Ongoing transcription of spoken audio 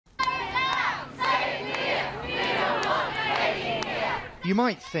You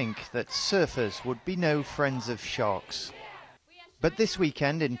might think that surfers would be no friends of sharks. But this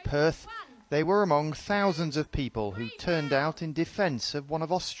weekend in Perth, they were among thousands of people who turned out in defence of one of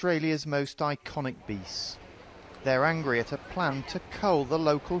Australia's most iconic beasts. They're angry at a plan to cull the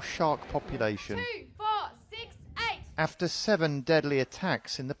local shark population. 2, 4, 6, 8. After 7 deadly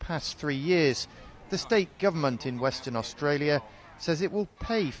attacks in the past 3 years, the state government in Western Australia says it will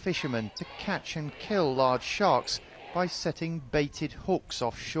pay fishermen to catch and kill large sharks by setting baited hooks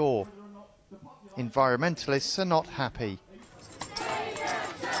offshore. Environmentalists are not happy.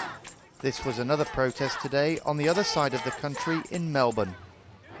 This was another protest today on the other side of the country in Melbourne.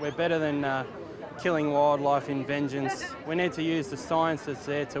 We're better than killing wildlife in vengeance. We need to use the science that's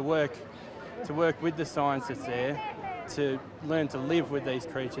there to work with the science that's there to learn to live with these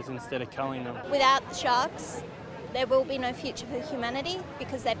creatures instead of culling them. Without the sharks, there will be no future for humanity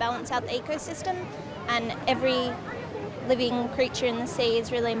because they balance out the ecosystem, and every living creature in the sea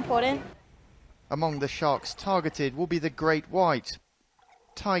is really important. Among the sharks targeted will be the great white.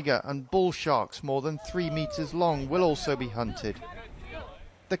 Tiger and bull sharks more than 3 metres long will also be hunted.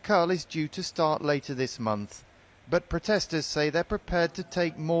 The cull is due to start later this month, but protesters say they're prepared to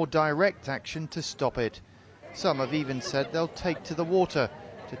take more direct action to stop it. Some have even said they'll take to the water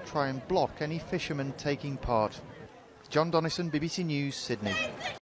to try and block any fishermen taking part. John Donnison, BBC News, Sydney.